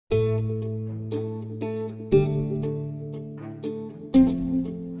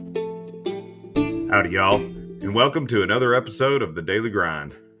Howdy, y'all, and welcome to another episode of The Daily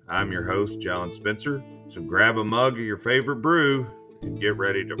Grind. I'm your host, John Spencer, so grab a mug of your favorite brew and get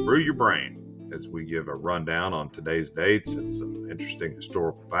ready to brew your brain as we give a rundown on today's dates and some interesting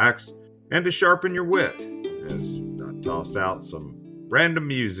historical facts, and to sharpen your wit as I toss out some random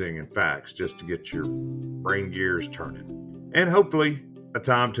musing and facts just to get your brain gears turning, and hopefully a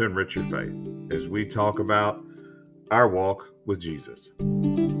time to enrich your faith as we talk about our walk with Jesus.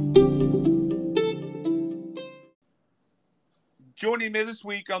 Joining me this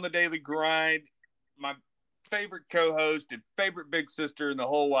week on the Daily Grind, my favorite co-host and favorite big sister in the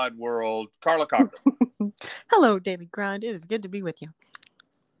whole wide world, Carla Cochran. Hello, Daily Grind. It is good to be with you.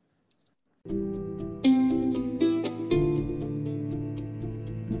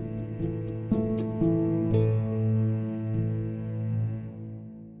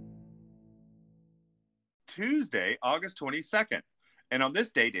 Tuesday, August 22nd. And on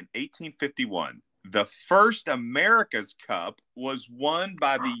this date in 1851, the first America's Cup was won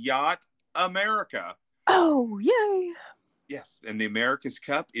by the yacht America. Oh, yay. Yes, and the America's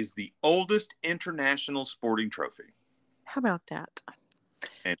Cup is the oldest international sporting trophy. How about that?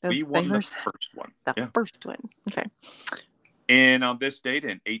 And Those we won famous- the first one. The first one. Okay. And on this date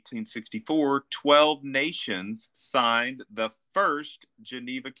in 1864, 12 nations signed the first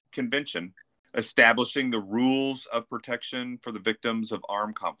Geneva Convention, establishing the rules of protection for the victims of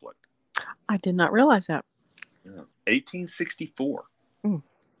armed conflict. I did not realize that. 1864,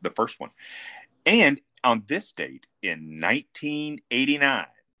 the first one. And on this date in 1989,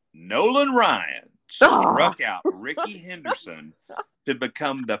 Nolan Ryan struck out Ricky Henderson to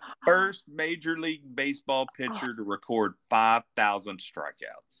become the first Major League Baseball pitcher to record 5,000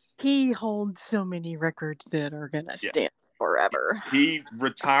 strikeouts. He holds so many records that are going to stand forever. He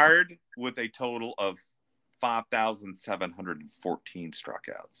retired with a total of 5,714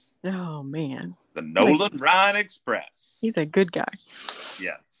 strikeouts. Oh, man. The Nolan Ryan Express. He's a good guy.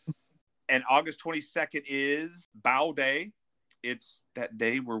 Yes. And August 22nd is Bao Day. It's that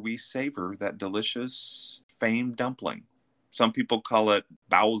day where we savor that delicious famed dumpling. Some people call it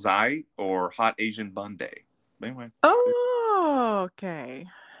Bao Zai or Hot Asian Bun Day. Anyway. Oh, okay.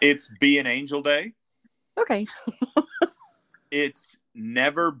 It's Be an Angel Day. Okay. It's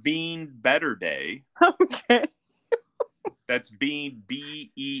Never Been Better Day. Okay. That's Bean,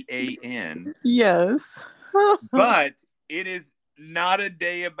 B-E-A-N. Yes. But it is not a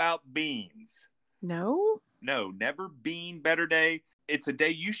day about beans. No? No, Never Been Better Day. It's a day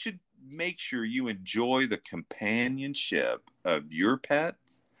you should make sure you enjoy the companionship of your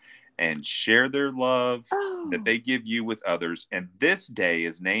pets and share their love that they give you with others. And this day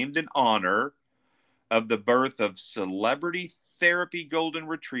is named in honor of the birth of celebrity therapy golden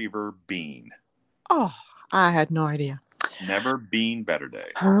retriever Bean. Oh, I had no idea. Never Been Better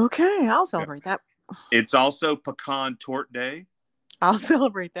Day. Okay, I'll celebrate that. It's also Pecan Tort Day. I'll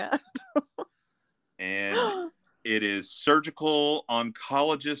celebrate that. And it is Surgical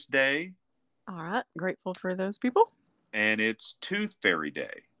Oncologist Day. All right. Grateful for those people. And it's Tooth Fairy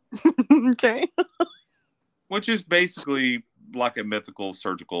Day. Okay. Which is basically like a mythical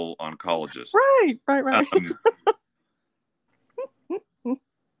surgical oncologist. Right.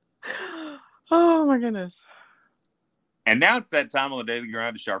 Oh, my goodness. And now it's that time on the Daily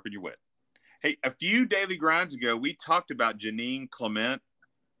Grind to sharpen your wit. Hey, a few Daily Grinds ago, we talked about Janine Clement,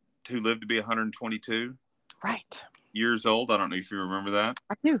 who lived to be 122 Right. years old. I don't know if you remember that.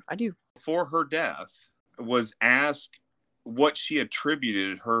 I do. Before her death, was asked what she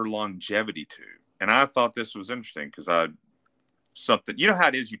attributed her longevity to. And I thought this was interesting because something, you know how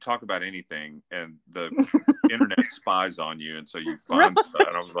it is, you talk about anything and the internet spies on you, and so you find stuff.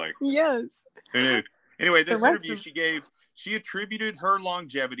 And I was like, yes. Anyway, this interview she gave, she attributed her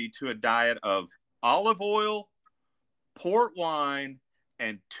longevity to a diet of olive oil, port wine,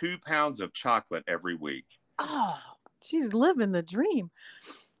 and 2 pounds of chocolate every week. Oh, she's living the dream.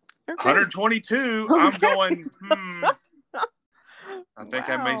 Okay. 122. Okay. I'm going, I think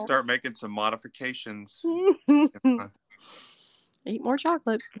I may start making some modifications. Eat more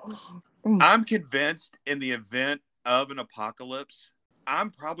chocolate. I'm convinced in the event of an apocalypse,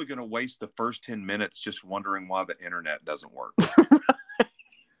 I'm probably going to waste the first 10 minutes just wondering why the internet doesn't work.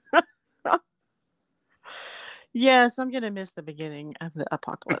 Yes, I'm going to miss the beginning of the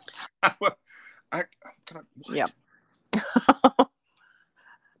apocalypse. Yep.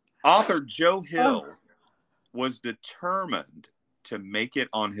 Author Joe Hill was determined to make it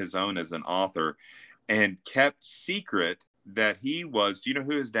on his own as an author and kept secret that he was, do you know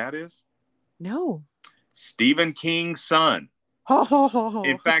who his dad is? No. Stephen King's son. Oh.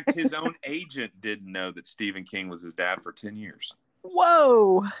 In fact, his own agent didn't know that Stephen King was his dad for 10 years.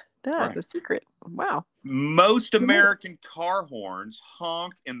 Whoa. That's Right. a secret. Wow. Most American car horns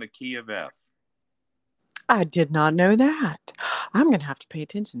honk in the key of F. I did not know that. I'm going to have to pay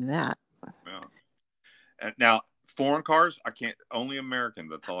attention to that. Yeah. Now, foreign cars, I can't. Only American.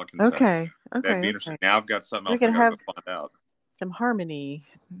 That's all I can say. Okay. That'd be interesting. Now I've got something else I can got have to find out. some harmony,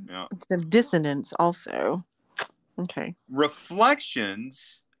 Yeah. some dissonance also. Okay.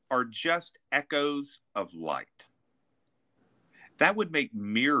 Reflections are just echoes of light. That would make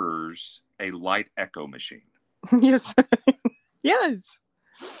mirrors a light echo machine. Yes. Yes.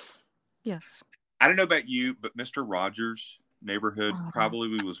 Yes. I don't know about you, but Mr. Rogers' Neighborhood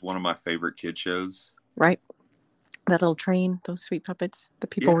probably was one of my favorite kid shows. Right. That little train, those sweet puppets, the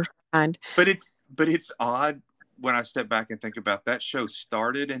people were behind. But it's odd when I step back and think about that show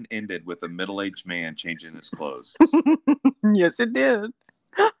started and ended with a middle-aged man changing his clothes. Yes, it did.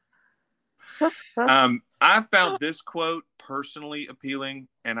 I found this quote personally appealing,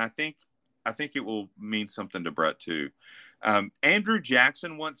 and I think it will mean something to Brett too. Andrew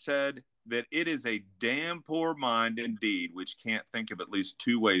Jackson once said that it is a damn poor mind indeed which can't think of at least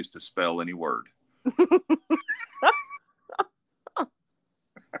 2 ways to spell any word.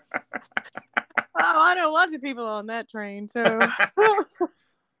 I know lots of people on that train, so.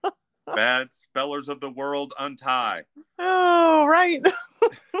 Bad spellers of the world untie. Oh, right.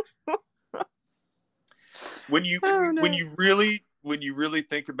 When you really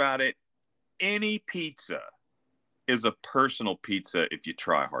think about it, any pizza is a personal pizza if you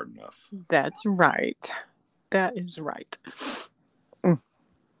try hard enough. That's right. That is right.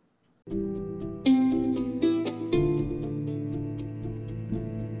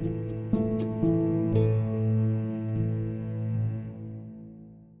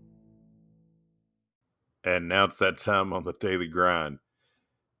 And now it's that time on the Daily Grind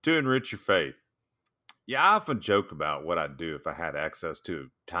to enrich your faith. Yeah, I often joke about what I'd do if I had access to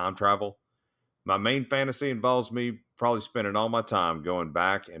time travel. My main fantasy involves me probably spending all my time going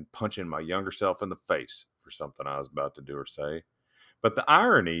back and punching my younger self in the face for something I was about to do or say. But the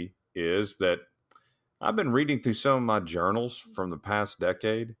irony is that I've been reading through some of my journals from the past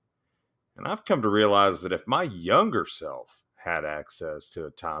decade, and I've come to realize that if my younger self had access to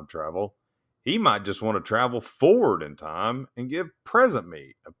a time travel, he might just want to travel forward in time and give present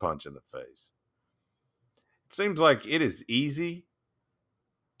me a punch in the face. It seems like it is easy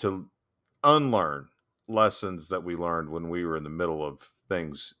to unlearn lessons that we learned when we were in the middle of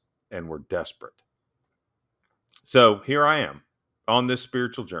things and were desperate. So here I am on this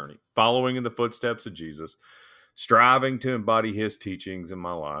spiritual journey, following in the footsteps of Jesus, striving to embody his teachings in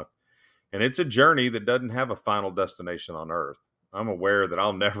my life. And it's a journey that doesn't have a final destination on earth. I'm aware that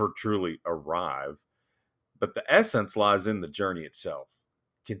I'll never truly arrive, but the essence lies in the journey itself,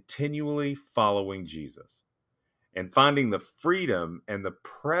 continually following Jesus. And finding the freedom and the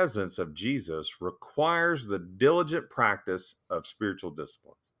presence of Jesus requires the diligent practice of spiritual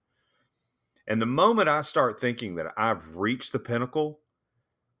disciplines. And the moment I start thinking that I've reached the pinnacle,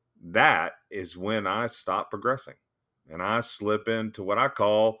 that is when I stop progressing. And I slip into what I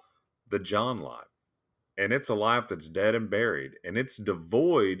call the John life. And it's a life that's dead and buried. And it's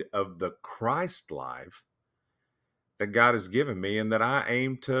devoid of the Christ life that God has given me and that I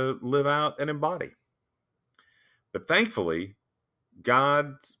aim to live out and embody. But thankfully,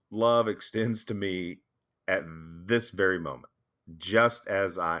 God's love extends to me at this very moment, just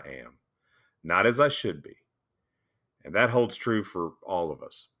as I am, not as I should be. And that holds true for all of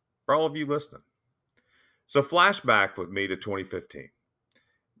us, for all of you listening. So flashback with me to 2015.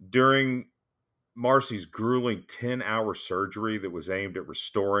 During Marcy's grueling 10-hour surgery that was aimed at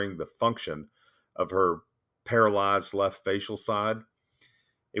restoring the function of her paralyzed left facial side,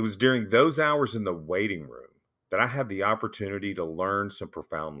 it was during those hours in the waiting room that I had the opportunity to learn some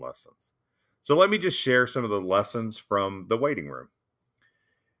profound lessons. So let me just share some of the lessons from the waiting room.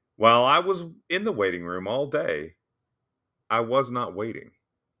 While I was in the waiting room all day, I was not waiting.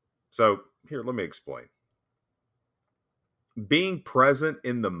 So here, let me explain. Being present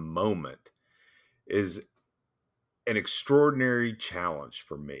in the moment is an extraordinary challenge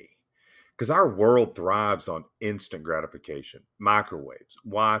for me because our world thrives on instant gratification, microwaves,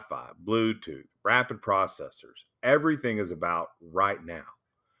 Wi-Fi, Bluetooth, rapid processors. Everything is about right now,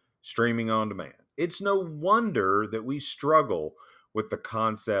 streaming on demand. It's no wonder that we struggle with the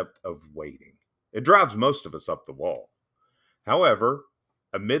concept of waiting. It drives most of us up the wall. However,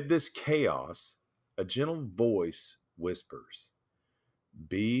 amid this chaos, a gentle voice whispers,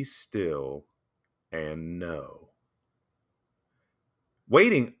 "Be still and know."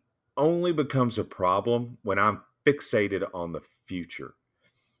 Waiting only becomes a problem when I'm fixated on the future.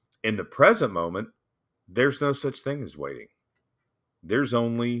 In the present moment, there's no such thing as waiting. There's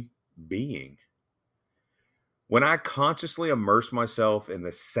only being. When I consciously immerse myself in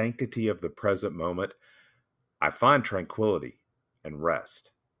the sanctity of the present moment, I find tranquility and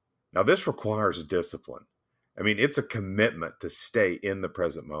rest. Now, this requires discipline. I mean, it's a commitment to stay in the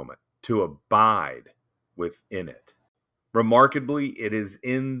present moment, to abide within it. Remarkably, it is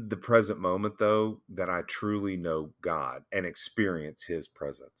in the present moment, though, that I truly know God and experience his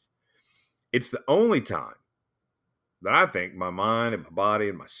presence. It's the only time that I think my mind and my body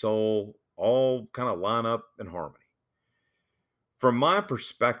and my soul all kind of line up in harmony. From my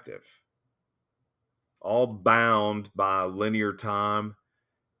perspective, all bound by linear time,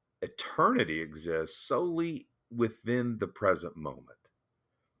 eternity exists solely within the present moment.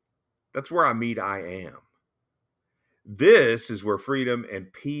 That's where I meet I am. This is where freedom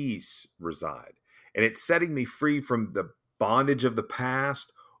and peace reside. And it's setting me free from the bondage of the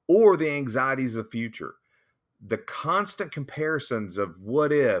past or the anxieties of the future. The constant comparisons of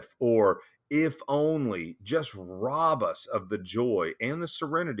what if or if only just rob us of the joy and the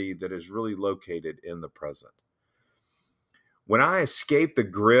serenity that is really located in the present. When I escape the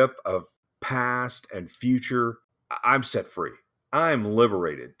grip of past and future, I'm set free. I'm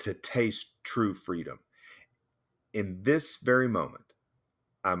liberated to taste true freedom. In this very moment,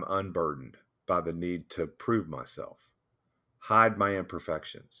 I'm unburdened by the need to prove myself, hide my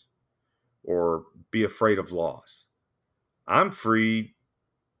imperfections, or be afraid of loss. I'm free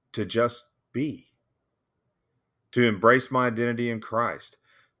to just be, to embrace my identity in Christ.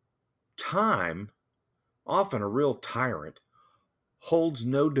 Time, often a real tyrant, holds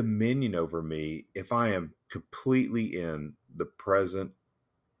no dominion over me if I am completely in the present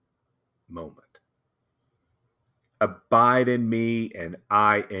moment. Abide in me and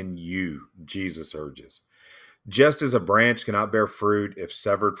I in you, Jesus urges. Just as a branch cannot bear fruit if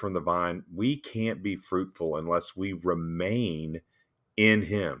severed from the vine, we can't be fruitful unless we remain in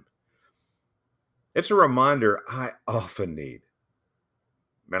him. It's a reminder I often need.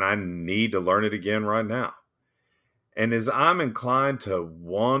 And I need to learn it again right now. And as I'm inclined to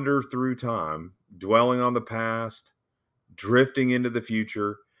wander through time, dwelling on the past, drifting into the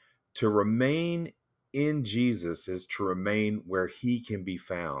future, to remain in Jesus is to remain where he can be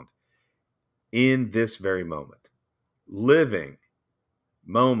found in this very moment, living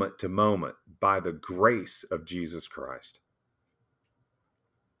moment to moment by the grace of Jesus Christ.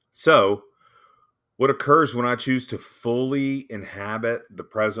 So, what occurs when I choose to fully inhabit the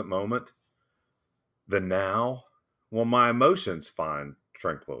present moment, the now? Well, my emotions find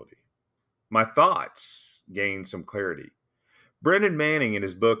tranquility. My thoughts gain some clarity. Brennan Manning, in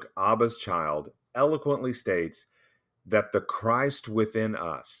his book Abba's Child, eloquently states that the Christ within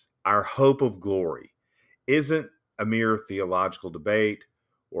us, our hope of glory, isn't a mere theological debate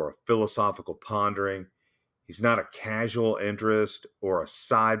or a philosophical pondering. He's not a casual interest or a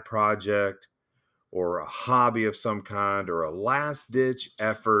side project or a hobby of some kind or a last-ditch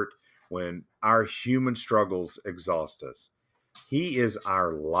effort when our human struggles exhaust us. He is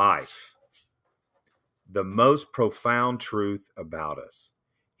our life, the most profound truth about us.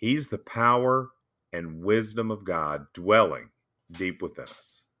 He's the power and wisdom of God dwelling deep within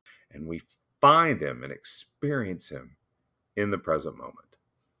us. And we find him and experience him in the present moment.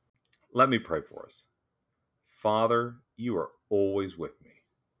 Let me pray for us. Father, you are always with me.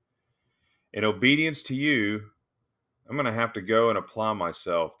 In obedience to you, I'm going to have to go and apply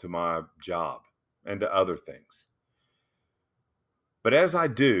myself to my job and to other things. But as I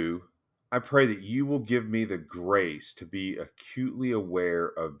do, I pray that you will give me the grace to be acutely aware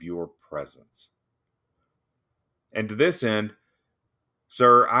of your presence. And to this end,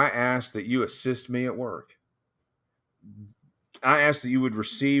 sir, I ask that you assist me at work. I ask that you would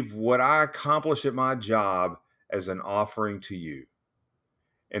receive what I accomplish at my job as an offering to you.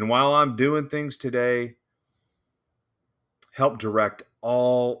 And while I'm doing things today, help direct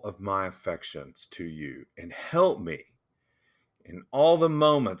all of my affections to you and help me in all the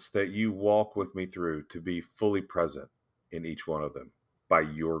moments that you walk with me through to be fully present in each one of them by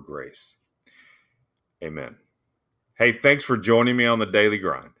your grace. Amen. Hey, thanks for joining me on the Daily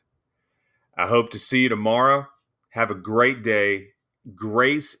Grind. I hope to see you tomorrow. Have a great day.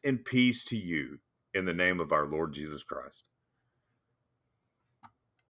 Grace and peace to you in the name of our Lord Jesus Christ.